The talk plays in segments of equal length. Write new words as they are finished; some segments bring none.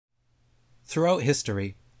Throughout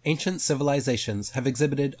history, ancient civilizations have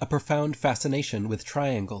exhibited a profound fascination with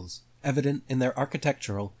triangles, evident in their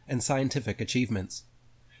architectural and scientific achievements.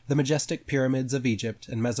 The majestic pyramids of Egypt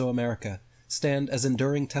and Mesoamerica stand as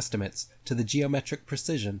enduring testaments to the geometric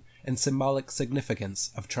precision and symbolic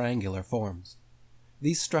significance of triangular forms.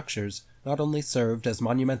 These structures not only served as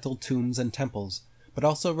monumental tombs and temples, but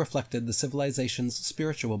also reflected the civilization's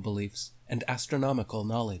spiritual beliefs and astronomical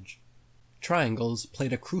knowledge. Triangles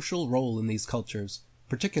played a crucial role in these cultures,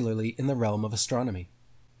 particularly in the realm of astronomy.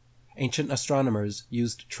 Ancient astronomers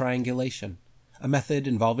used triangulation, a method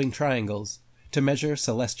involving triangles, to measure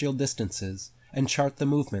celestial distances and chart the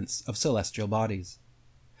movements of celestial bodies.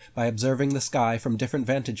 By observing the sky from different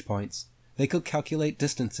vantage points, they could calculate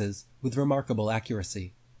distances with remarkable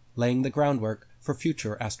accuracy, laying the groundwork for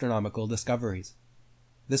future astronomical discoveries.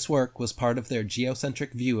 This work was part of their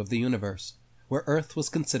geocentric view of the universe, where Earth was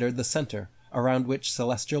considered the center around which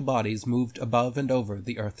celestial bodies moved above and over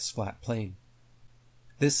the Earth's flat plane.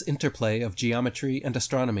 This interplay of geometry and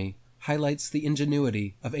astronomy highlights the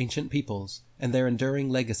ingenuity of ancient peoples and their enduring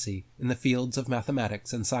legacy in the fields of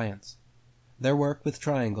mathematics and science. Their work with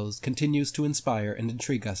triangles continues to inspire and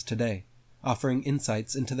intrigue us today, offering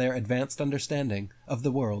insights into their advanced understanding of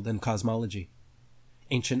the world and cosmology.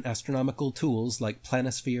 Ancient astronomical tools like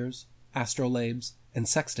planispheres, astrolabes, and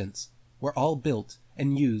sextants were all built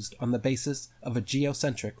and used on the basis of a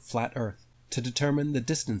geocentric flat Earth to determine the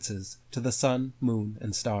distances to the sun, moon,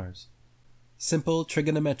 and stars. Simple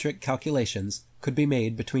trigonometric calculations could be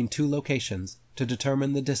made between two locations to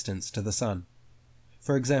determine the distance to the sun.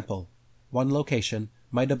 For example, one location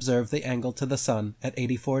might observe the angle to the sun at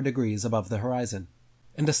 84 degrees above the horizon,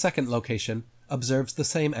 and a second location observes the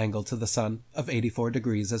same angle to the sun of 84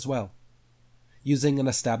 degrees as well. Using an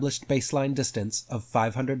established baseline distance of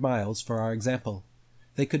 500 miles for our example,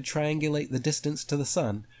 they could triangulate the distance to the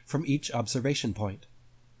sun from each observation point.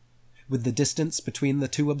 With the distance between the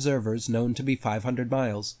two observers known to be 500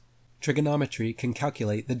 miles, trigonometry can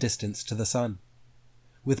calculate the distance to the sun.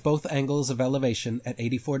 With both angles of elevation at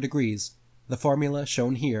 84 degrees, the formula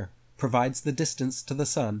shown here provides the distance to the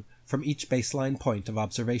sun from each baseline point of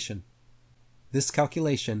observation. This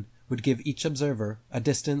calculation would give each observer a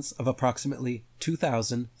distance of approximately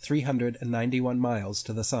 2,391 miles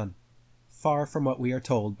to the sun, far from what we are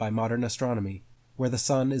told by modern astronomy, where the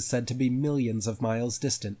sun is said to be millions of miles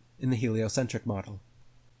distant in the heliocentric model.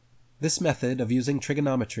 This method of using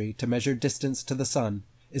trigonometry to measure distance to the sun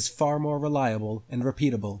is far more reliable and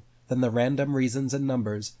repeatable than the random reasons and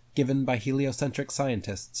numbers given by heliocentric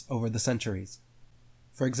scientists over the centuries.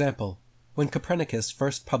 For example, when Copernicus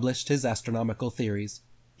first published his astronomical theories,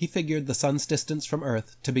 he figured the sun's distance from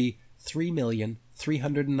Earth to be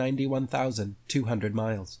 3,391,200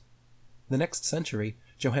 miles. The next century,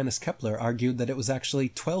 Johannes Kepler argued that it was actually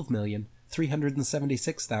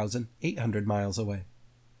 12,376,800 miles away.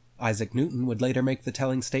 Isaac Newton would later make the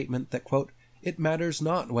telling statement that, quote, "It matters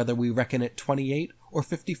not whether we reckon it 28 or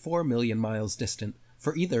 54 million miles distant,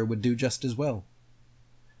 for either would do just as well."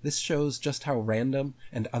 This shows just how random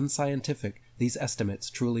and unscientific these estimates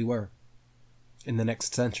truly were. In the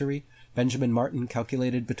next century, Benjamin Martin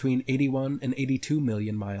calculated between 81 and 82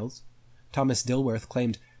 million miles. Thomas Dilworth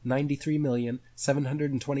claimed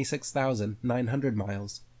 93,726,900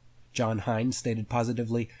 miles. John Hind stated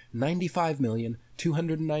positively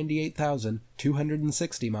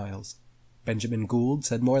 95,298,260 miles. Benjamin Gould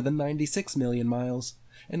said more than 96 million miles,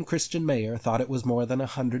 and Christian Mayer thought it was more than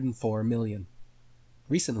 104 million.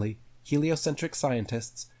 Recently, heliocentric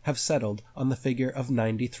scientists have settled on the figure of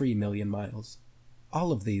 93 million miles.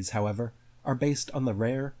 All of these, however, are based on the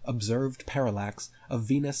rare, observed parallax of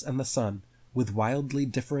Venus and the Sun, with wildly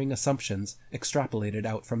differing assumptions extrapolated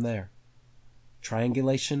out from there.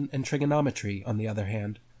 Triangulation and trigonometry, on the other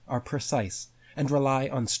hand, are precise and rely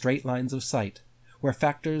on straight lines of sight, where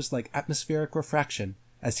factors like atmospheric refraction,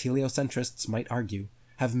 as heliocentrists might argue,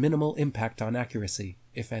 have minimal impact on accuracy,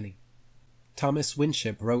 if any. Thomas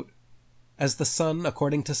Winship wrote, "As the sun,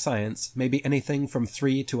 according to science, may be anything from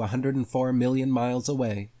 3 to 104 million miles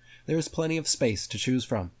away, there is plenty of space to choose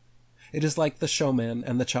from. It is like the showman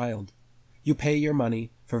and the child. You pay your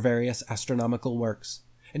money for various astronomical works,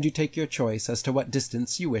 and you take your choice as to what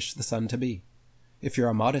distance you wish the sun to be. If you're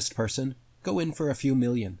a modest person, go in for a few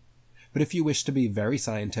million. But if you wish to be very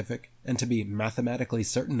scientific, and to be mathematically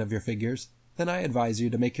certain of your figures, then I advise you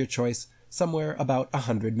to make your choice somewhere about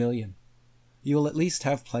 100 million. You will at least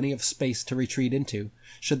have plenty of space to retreat into,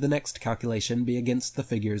 should the next calculation be against the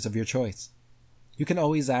figures of your choice. You can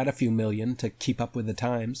always add a few million to keep up with the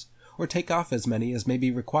times, or take off as many as may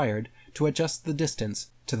be required to adjust the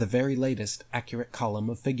distance to the very latest accurate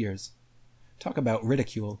column of figures. Talk about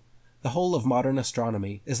ridicule. The whole of modern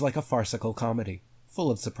astronomy is like a farcical comedy, full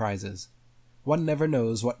of surprises. One never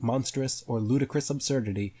knows what monstrous or ludicrous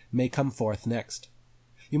absurdity may come forth next.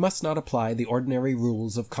 You must not apply the ordinary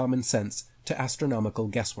rules of common sense to astronomical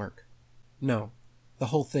guesswork. No, the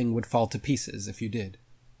whole thing would fall to pieces if you did.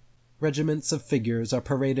 Regiments of figures are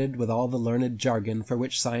paraded with all the learned jargon for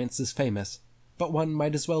which science is famous, but one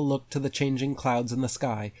might as well look to the changing clouds in the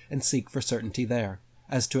sky and seek for certainty there,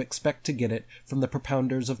 as to expect to get it from the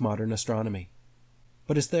propounders of modern astronomy.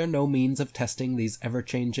 But is there no means of testing these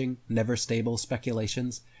ever-changing, never-stable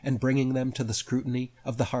speculations, and bringing them to the scrutiny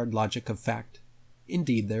of the hard logic of fact?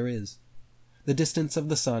 Indeed there is. The distance of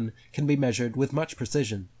the sun can be measured with much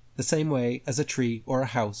precision, the same way as a tree or a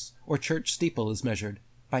house or church steeple is measured,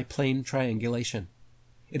 by plain triangulation.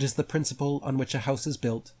 It is the principle on which a house is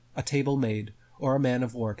built, a table made, or a man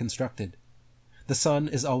of war constructed. The sun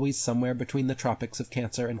is always somewhere between the tropics of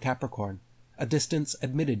Cancer and Capricorn, a distance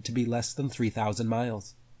admitted to be less than 3,000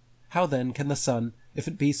 miles. How then can the sun, if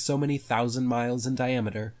it be so many thousand miles in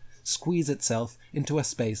diameter, squeeze itself into a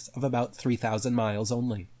space of about 3,000 miles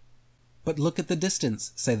only? But look at the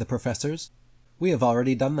distance, say the professors. We have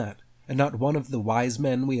already done that, and not one of the wise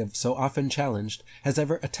men we have so often challenged has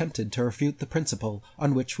ever attempted to refute the principle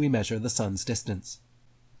on which we measure the sun's distance.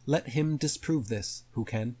 Let him disprove this, who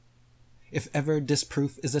can. If ever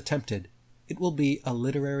disproof is attempted, it will be a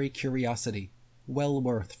literary curiosity, well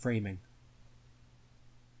worth framing.